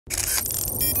Hey,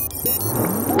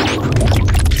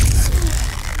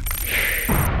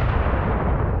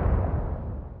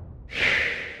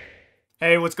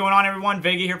 what's going on, everyone?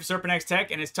 Vega here for SerpentX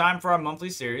Tech, and it's time for our monthly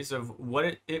series of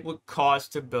what it would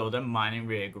cost to build a mining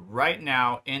rig right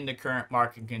now in the current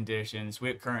market conditions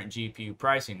with current GPU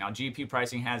pricing. Now, GPU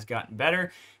pricing has gotten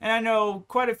better, and I know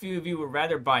quite a few of you would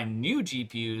rather buy new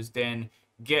GPUs than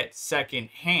get second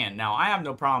hand. Now, I have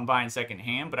no problem buying second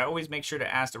hand, but I always make sure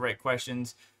to ask the right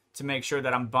questions to make sure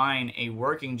that I'm buying a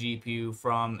working GPU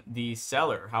from the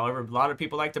seller. However, a lot of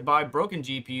people like to buy broken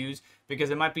GPUs because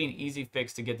it might be an easy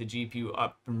fix to get the GPU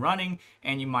up and running,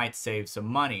 and you might save some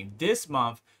money. This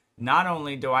month, not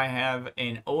only do I have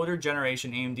an older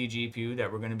generation AMD GPU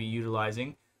that we're going to be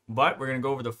utilizing, but we're going to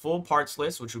go over the full parts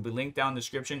list, which will be linked down in the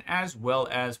description, as well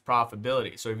as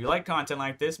profitability. So if you like content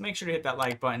like this, make sure to hit that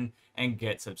like button and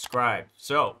get subscribed.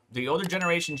 So the older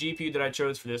generation GPU that I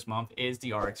chose for this month is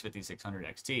the RX 5600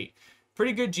 XT.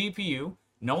 Pretty good GPU,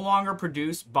 no longer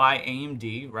produced by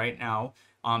AMD right now,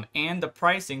 and the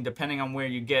pricing, depending on where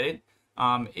you get it,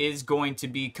 is going to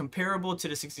be comparable to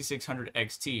the 6600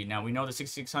 XT. Now, we know the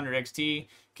 6600 XT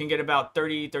can get about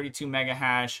 32 mega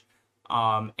hash,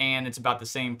 and it's about the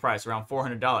same price, around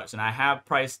 $400. And I have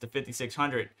priced the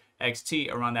 5600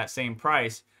 XT around that same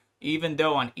price, even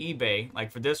though on eBay,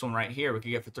 like for this one right here, we could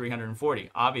get for $340.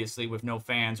 Obviously, with no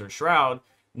fans or shroud.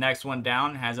 Next one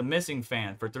down has a missing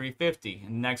fan for $350.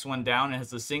 And next one down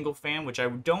has a single fan, which I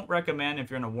don't recommend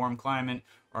if you're in a warm climate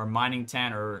or mining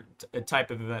tent or a type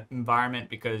of environment,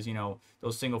 because, you know,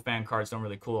 those single fan cards don't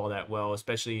really cool all that well,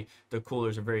 especially the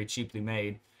coolers are very cheaply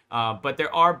made. But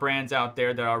there are brands out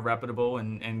there that are reputable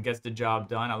and gets the job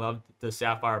done. I love the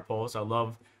Sapphire Pulse. I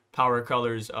love Power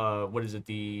Colors,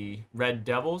 the Red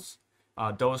Devils.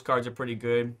 Those cards are pretty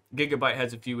good. Gigabyte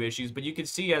has a few issues, but you can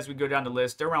see as we go down the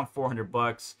list, they're around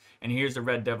 $400. And here's the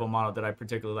Red Devil model that I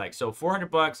particularly like. So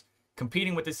 $400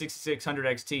 competing with the 6600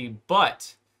 XT,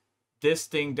 but this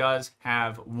thing does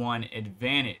have one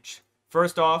advantage.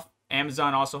 First off,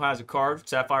 Amazon also has a card,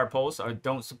 Sapphire Pulse. I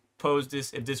don't suppose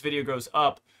if this video goes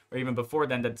up, or even before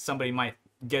then, that somebody might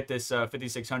get this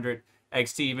 5600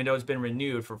 XT, even though it's been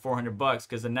renewed for $400,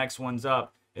 because the next one's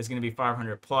up is going to be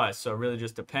 500 plus. So it really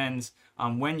just depends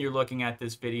on when you're looking at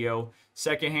this video.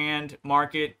 Secondhand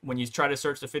market, when you try to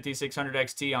search the 5600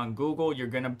 XT on Google, you're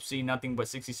going to see nothing but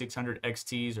 6600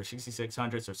 XTs or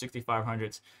 6600s or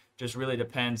 6500s. Just really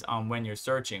depends on when you're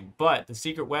searching. But the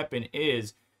secret weapon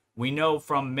is, we know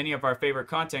from many of our favorite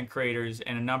content creators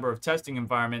and a number of testing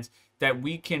environments that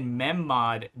we can mem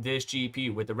mod this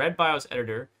GPU. With the Red BIOS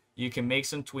editor, you can make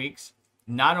some tweaks,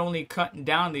 not only cutting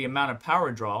down the amount of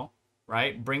power draw,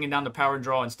 right? Bringing down the power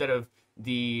draw instead of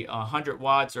the 100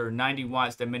 watts or 90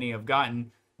 watts that many have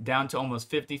gotten, down to almost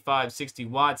 55, 60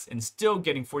 watts, and still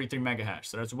getting 43 mega hash.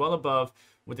 So that's well above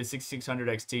what the 6600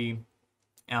 XT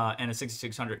and a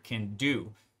 6600 can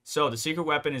do. So the secret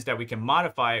weapon is that we can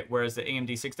modify it, whereas the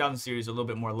AMD 6000 series is a little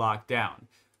bit more locked down.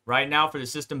 Right now for the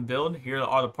system build, here are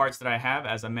all the parts that I have.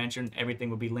 As I mentioned, everything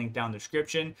will be linked down in the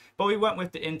description. But we went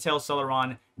with the Intel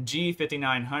Celeron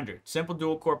G5900. Simple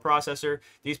dual-core processor.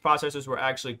 These processors were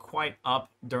actually quite up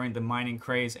during the mining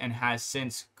craze and has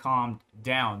since calmed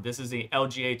down. This is the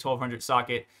LGA 1200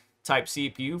 socket type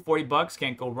CPU. $40,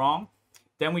 can't go wrong.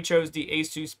 Then we chose the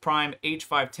Asus Prime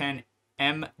H510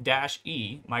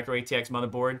 M-E micro ATX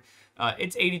motherboard.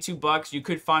 It's $82. You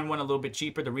could find one a little bit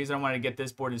cheaper. The reason I wanted to get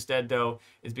this board instead, though,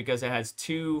 is because it has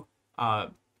two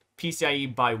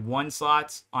PCIe by 1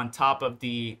 slots on top of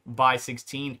the by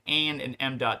 16 and an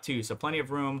M.2. So plenty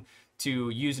of room to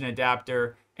use an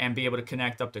adapter and be able to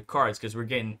connect up to cards, because we're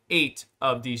getting 8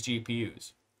 of these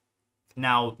GPUs.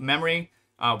 Now, memory,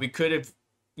 we could have,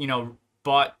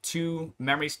 bought 2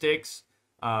 memory sticks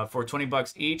for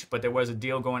 $20 each, but there was a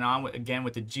deal going on again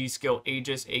with the G-Skill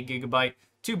Aegis 8GB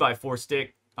 2x4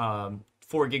 stick, 4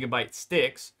 GB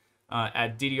sticks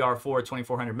at DDR4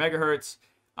 2400 megahertz.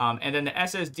 And then the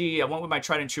SSD, I went with my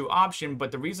tried and true option,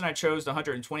 but the reason I chose the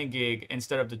 120 gig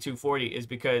instead of the 240 is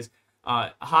because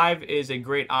Hive is a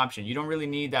great option. You don't really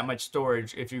need that much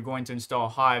storage if you're going to install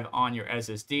Hive on your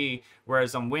SSD,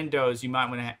 whereas on Windows, you might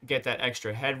want to get that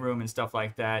extra headroom and stuff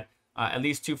like that. At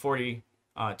least 240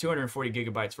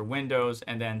 gigabytes for Windows,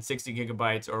 and then 60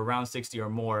 gigabytes or around 60 or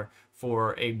more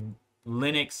for a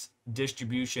Linux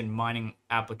distribution mining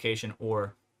application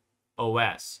or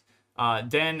OS.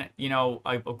 Then,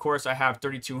 of course, I have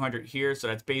 3200 here, so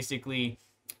that's basically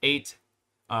 8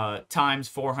 times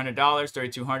 $400.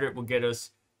 3200 will get us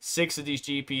 6 of these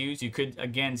GPUs. You could,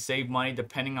 again, save money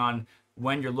depending on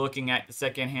when you're looking at the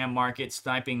secondhand market,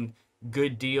 sniping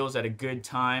good deals at a good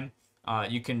time.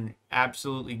 You can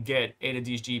absolutely get 8 of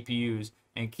these GPUs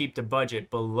and keep the budget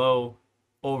below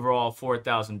overall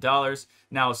 $4,000.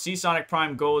 Now, Seasonic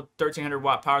Prime Gold 1300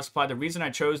 watt power supply. The reason I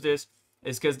chose this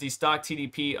is because the stock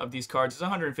TDP of these cards is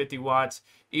 150 watts.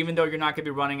 Even though you're not going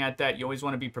to be running at that, you always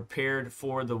want to be prepared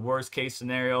for the worst case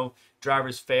scenario.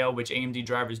 Drivers fail, which AMD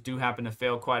drivers do happen to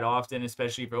fail quite often,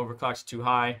 especially if your overclock's too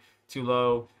high, too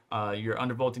low, you're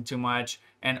undervolting too much.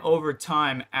 And over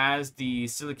time, as the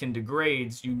silicon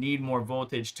degrades, you need more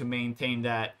voltage to maintain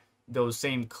those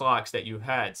same clocks that you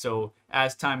had. So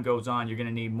as time goes on, you're going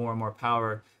to need more and more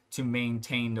power to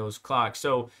maintain those clocks.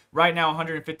 So right now,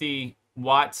 150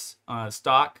 watts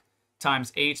stock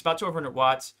times 8, it's about 1200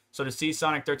 watts. So the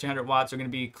Seasonic 1300 watts are going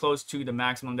to be close to the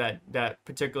maximum that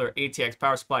particular ATX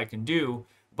power supply can do.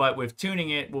 But with tuning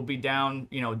it, we'll be down,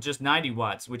 just 90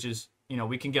 watts, which is,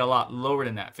 we can get a lot lower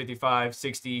than that, 55,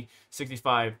 60,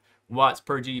 65 watts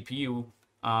per GPU.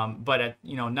 But at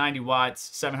 90 watts,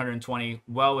 720,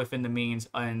 well within the means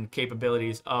and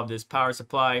capabilities of this power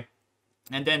supply.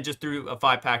 And then just threw a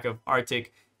 5-pack of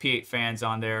Arctic P8 fans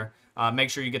on there. Make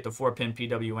sure you get the 4-pin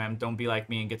PWM. Don't be like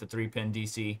me and get the 3-pin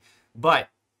DC. But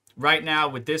right now,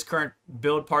 with this current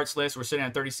build parts list, we're sitting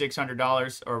at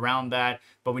 $3,600 or around that.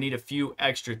 But we need a few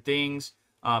extra things.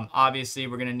 Obviously,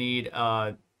 we're going to need,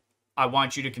 I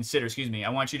want you to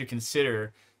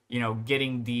consider,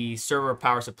 getting the server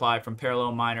power supply from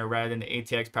Parallel Miner rather than the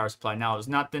ATX power supply. Now, there's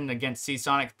nothing against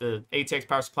Seasonic. The ATX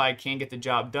power supply can get the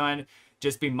job done.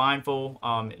 Just be mindful,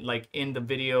 like in the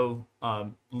video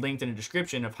linked in the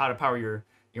description of how to power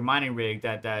your mining rig,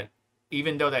 that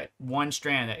even though that one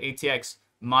strand, that ATX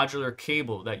modular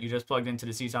cable that you just plugged into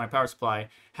the Seasonic power supply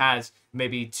has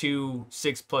maybe 2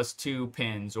 6+2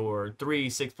 pins or 3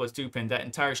 6+2 pins, that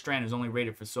entire strand is only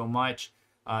rated for so much.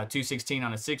 216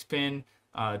 on a 6-pin,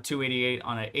 288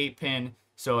 on an 8-pin.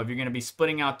 So if you're going to be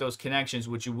splitting out those connections,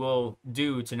 which you will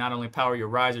do to not only power your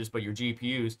risers but your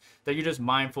GPUs, that you're just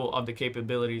mindful of the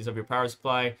capabilities of your power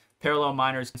supply. Parallel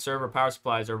miners and server power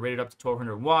supplies are rated up to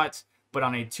 1200 watts, but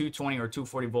on a 220 or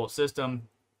 240 volt system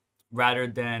rather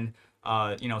than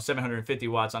 750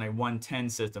 watts on a 110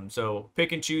 system. So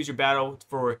pick and choose your battle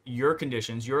for your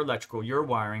conditions, your electrical, your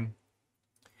wiring.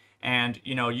 And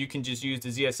you can just use the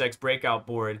ZSX breakout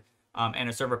board and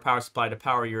a server power supply to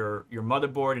power your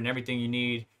motherboard and everything you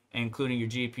need, including your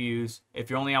GPUs. If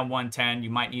you're only on 110, you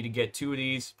might need to get 2 of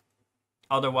these.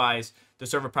 Otherwise, the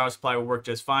server power supply will work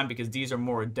just fine because these are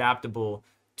more adaptable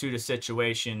to the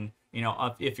situation,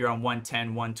 if you're on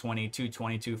 110, 120,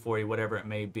 220, 240, whatever it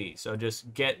may be. So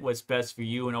just get what's best for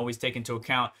you and always take into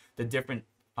account the different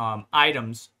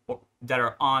items that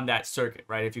are on that circuit,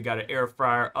 right? If you got an air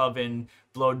fryer, oven,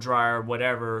 blow dryer,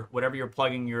 whatever you're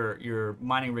plugging your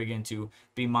mining rig into,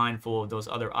 be mindful of those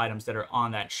other items that are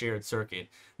on that shared circuit.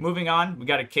 Moving on, we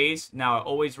got a case. Now, I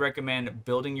always recommend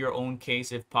building your own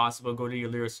case if possible. Go to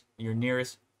your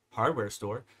nearest hardware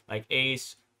store like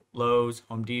Ace, Lowe's,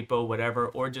 Home Depot, whatever,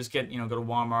 or just get, go to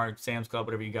Walmart, Sam's Club,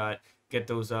 whatever you got. Get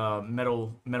those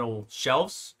metal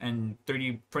shelves and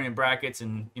 3D printed brackets,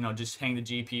 and just hang the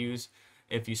GPUs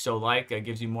if you so like. That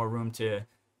gives you more room to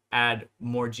add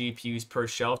more GPUs per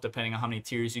shelf depending on how many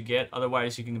tiers you get.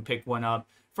 Otherwise, you can pick one up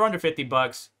for under 50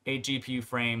 bucks, 8 GPU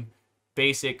frame,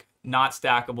 basic, not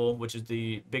stackable, which is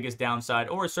the biggest downside,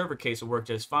 or a server case will work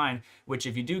just fine, which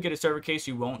if you do get a server case,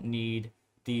 you won't need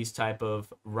these type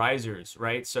of risers,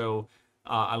 right? So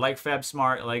I like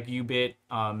FabSmart, I like Ubit,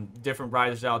 different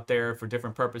risers out there for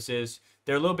different purposes.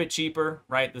 They're a little bit cheaper,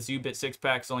 right? This Ubit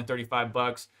 6-pack is only 35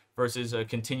 bucks versus a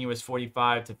continuous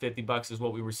 45 to 50 bucks is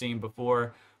what we were seeing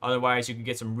before. Otherwise, you can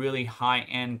get some really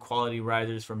high-end quality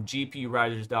risers from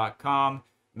gpurisers.com.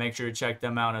 Make sure to check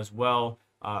them out as well.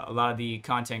 A lot of the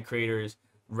content creators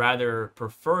rather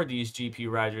prefer these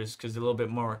GPU risers because they're a little bit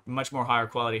much more higher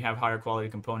quality, have higher quality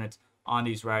components on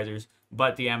these risers,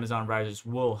 but the Amazon risers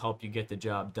will help you get the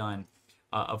job done.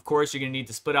 Of course, you're going to need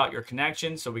to split out your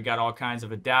connections, so we got all kinds of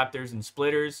adapters and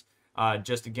splitters.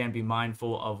 Just again, be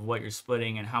mindful of what you're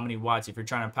splitting and how many watts. If you're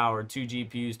trying to power 2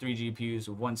 GPUs, 3 GPUs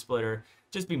with 1 splitter,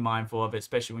 just be mindful of it,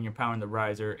 especially when you're powering the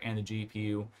riser and the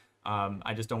GPU.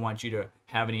 I just don't want you to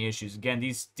have any issues. Again,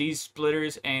 these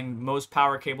splitters and most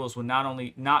power cables will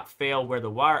not fail where the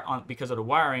wire because of the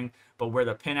wiring, but where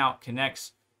the pinout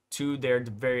connects to their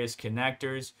various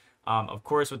connectors. Of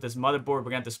course, with this motherboard, we're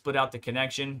going to have to split out the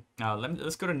connection.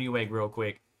 Let's go to Newegg real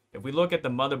quick. If we look at the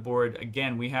motherboard,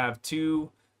 again, we have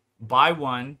 2 by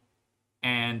 1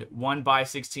 and 1 by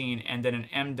 16 and then an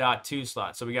M.2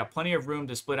 slot. So we got plenty of room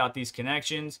to split out these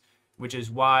connections, which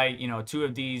is why 2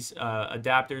 of these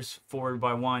adapters, 4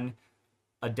 by 1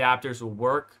 adapters will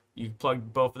work. You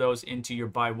plug both of those into your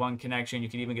by 1 connection. You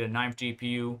can even get a 9th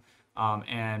GPU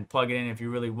and plug it in if you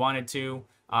really wanted to.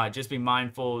 Just be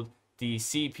mindful The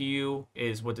CPU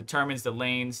is what determines the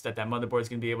lanes that motherboard is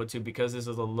going to be able to. Because this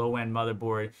is a low-end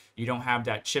motherboard, you don't have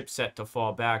that chipset to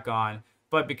fall back on.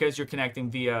 But because you're connecting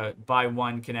via by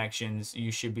one connections,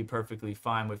 you should be perfectly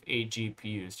fine with 8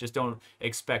 GPUs. Just don't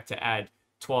expect to add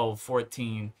 12,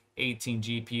 14, 18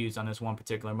 GPUs on this one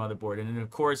particular motherboard. And then, of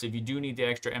course, if you do need the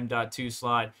extra M.2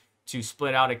 slot to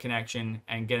split out a connection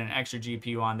and get an extra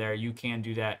GPU on there, you can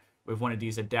do that with one of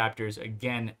these adapters,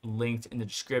 again linked in the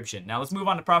description. Now let's move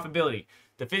on to profitability.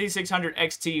 The 5600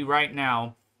 XT right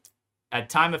now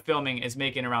at time of filming is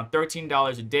making around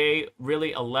 $13 a day,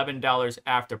 really $11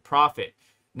 after profit.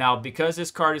 Now because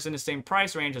this card is in the same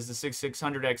price range as the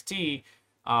 6600 XT,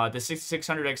 the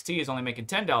 6600 XT is only making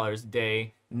 $10 a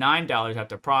day, $9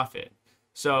 after profit.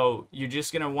 So you're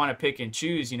just going to want to pick and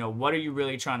choose, you know, what are you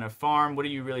really trying to farm? What are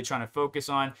you really trying to focus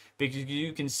on? Because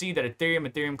you can see that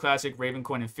Ethereum Classic,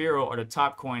 Ravencoin, and Firo are the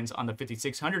top coins on the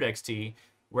 5600 XT,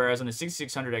 whereas on the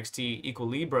 6600 XT,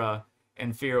 Equilibra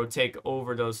and Firo take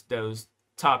over those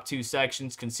top two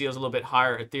sections. Conceal's a little bit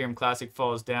higher. Ethereum Classic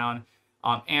falls down.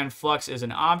 And Flux is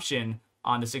an option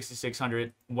on the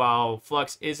 6600, while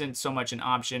Flux isn't so much an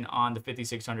option on the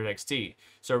 5600 XT.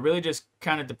 So it really just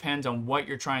kind of depends on what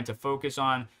you're trying to focus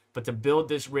on. But to build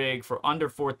this rig for under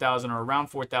 $4,000 or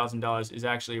around $4,000 is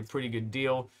actually a pretty good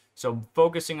deal. So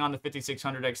focusing on the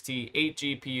 5600 XT, 8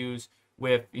 GPUs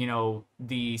with, you know,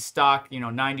 the stock, you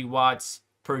know, 90 watts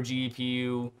per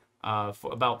GPU,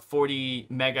 for about 40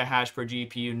 mega hash per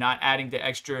GPU, not adding the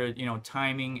extra, you know,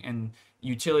 timing and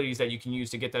utilities that you can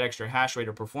use to get that extra hash rate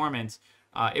or performance.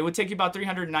 It would take you about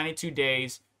 392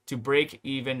 days to break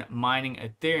even mining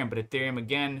Ethereum. But Ethereum,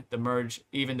 again, the merge,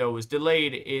 even though it was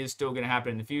delayed, is still going to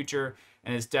happen in the future.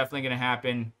 And it's definitely going to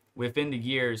happen within the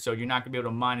year. So you're not going to be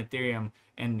able to mine Ethereum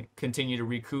and continue to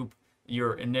recoup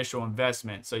your initial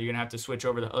investment. So you're going to have to switch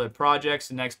over to other projects.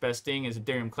 The next best thing is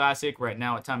Ethereum Classic. Right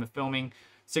now, at time of filming,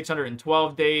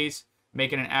 612 days,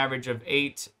 making an average of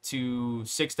 $8 to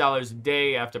 $6 a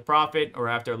day after profit or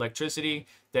after electricity.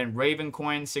 Then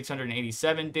Ravencoin,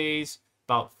 687 days,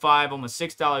 about $5, almost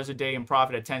 $6 a day in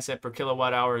profit at 10 cents per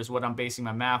kilowatt hour is what I'm basing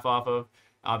my math off of.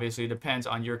 Obviously, it depends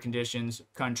on your conditions,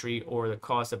 country, or the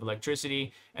cost of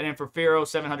electricity. And then for Firo,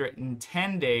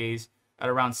 710 days at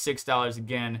around $6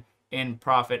 again in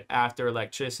profit after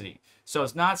electricity. So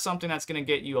it's not something that's going to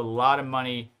get you a lot of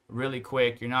money really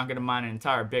quick. You're not going to mine an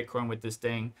entire Bitcoin with this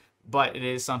thing, but it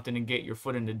is something to get your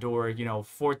foot in the door. You know,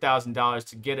 $4,000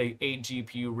 to get a 8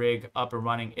 GPU rig up and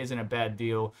running isn't a bad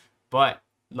deal. But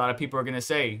a lot of people are going to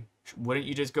say, wouldn't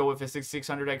you just go with a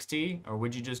 6600 XT, or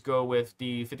would you just go with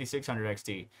the 5600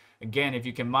 XT? Again, if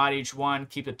you can mod each one,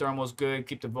 keep the thermals good,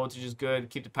 keep the voltages good,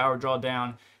 keep the power draw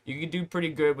down, you can do pretty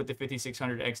good with the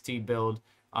 5600 XT build.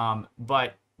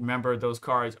 But remember, those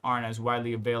cards aren't as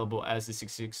widely available as the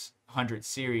 6600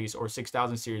 series or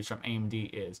 6000 series from AMD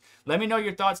is. Let me know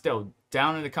your thoughts though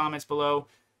down in the comments below.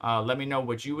 Let me know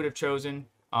what you would have chosen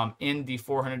in the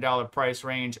 $400 price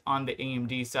range on the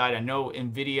AMD side. I know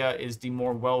Nvidia is the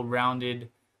more well-rounded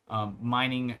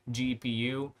mining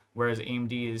GPU, whereas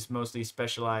AMD is mostly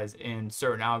specialized in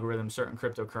certain algorithms, certain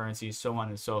cryptocurrencies, so on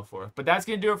and so forth. But that's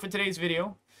going to do it for today's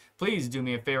video. Please do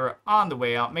me a favor on the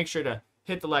way out. Make sure to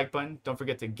hit the like button. Don't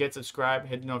forget to get subscribed.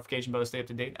 Hit the notification bell to stay up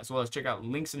to date, as well as check out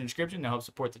links in the description to help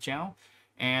support the channel.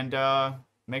 And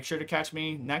make sure to catch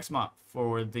me next month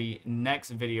for the next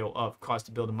video of cost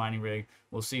to build a mining rig.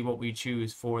 We'll see what we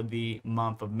choose for the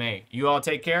month of May. You all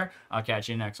take care. I'll catch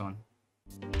you next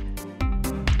one.